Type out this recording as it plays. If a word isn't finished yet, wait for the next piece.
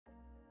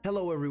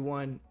Hello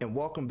everyone and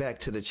welcome back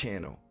to the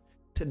channel.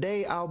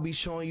 Today I'll be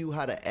showing you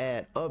how to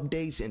add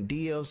updates and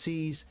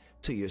DLCs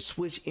to your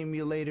Switch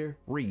emulator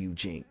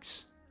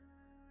Ryujinx.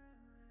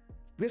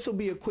 This will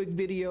be a quick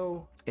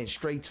video and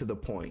straight to the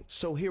point,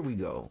 so here we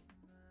go.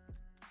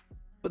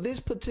 For this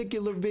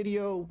particular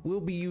video, we'll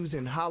be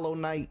using Hollow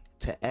Knight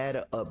to add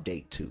an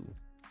update to.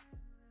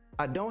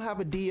 I don't have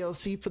a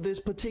DLC for this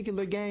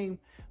particular game,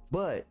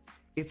 but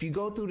if you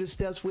go through the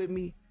steps with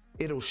me,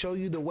 it'll show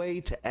you the way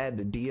to add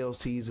the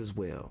DLCs as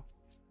well.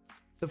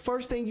 The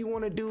first thing you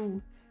want to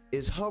do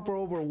is hover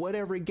over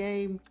whatever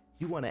game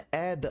you want to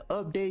add the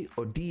update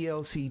or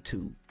DLC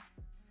to.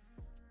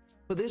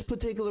 For this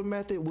particular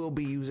method, we'll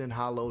be using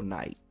Hollow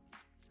Knight.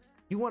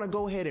 You want to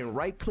go ahead and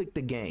right click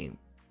the game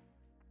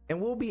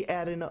and we'll be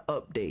adding an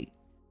update.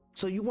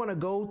 So you want to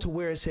go to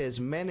where it says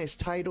Manage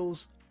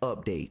Titles,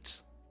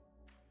 Updates.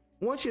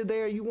 Once you're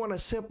there, you want to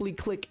simply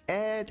click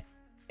Add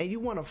and you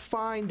want to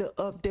find the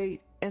update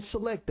and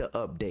select the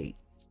update.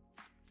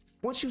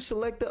 Once you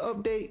select the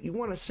update, you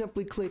want to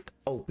simply click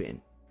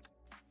Open.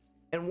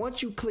 And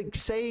once you click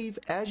Save,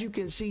 as you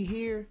can see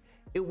here,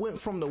 it went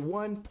from the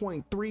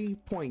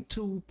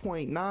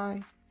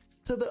 1.3.2.9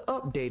 to the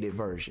updated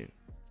version.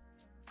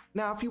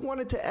 Now, if you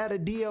wanted to add a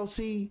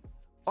DLC,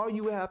 all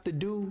you would have to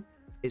do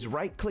is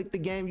right click the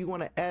game you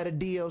want to add a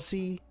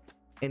DLC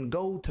and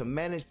go to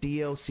Manage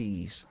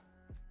DLCs.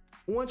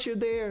 Once you're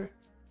there,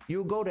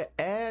 you'll go to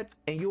Add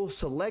and you'll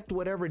select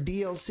whatever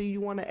DLC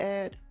you want to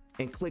add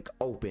and click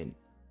Open.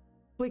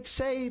 Click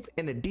Save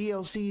and the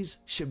DLCs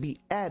should be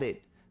added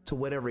to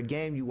whatever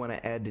game you want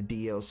to add the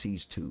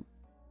DLCs to.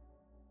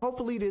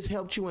 Hopefully this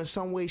helped you in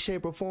some way,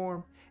 shape, or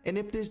form. And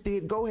if this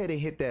did, go ahead and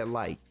hit that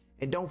like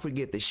and don't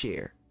forget to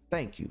share.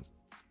 Thank you.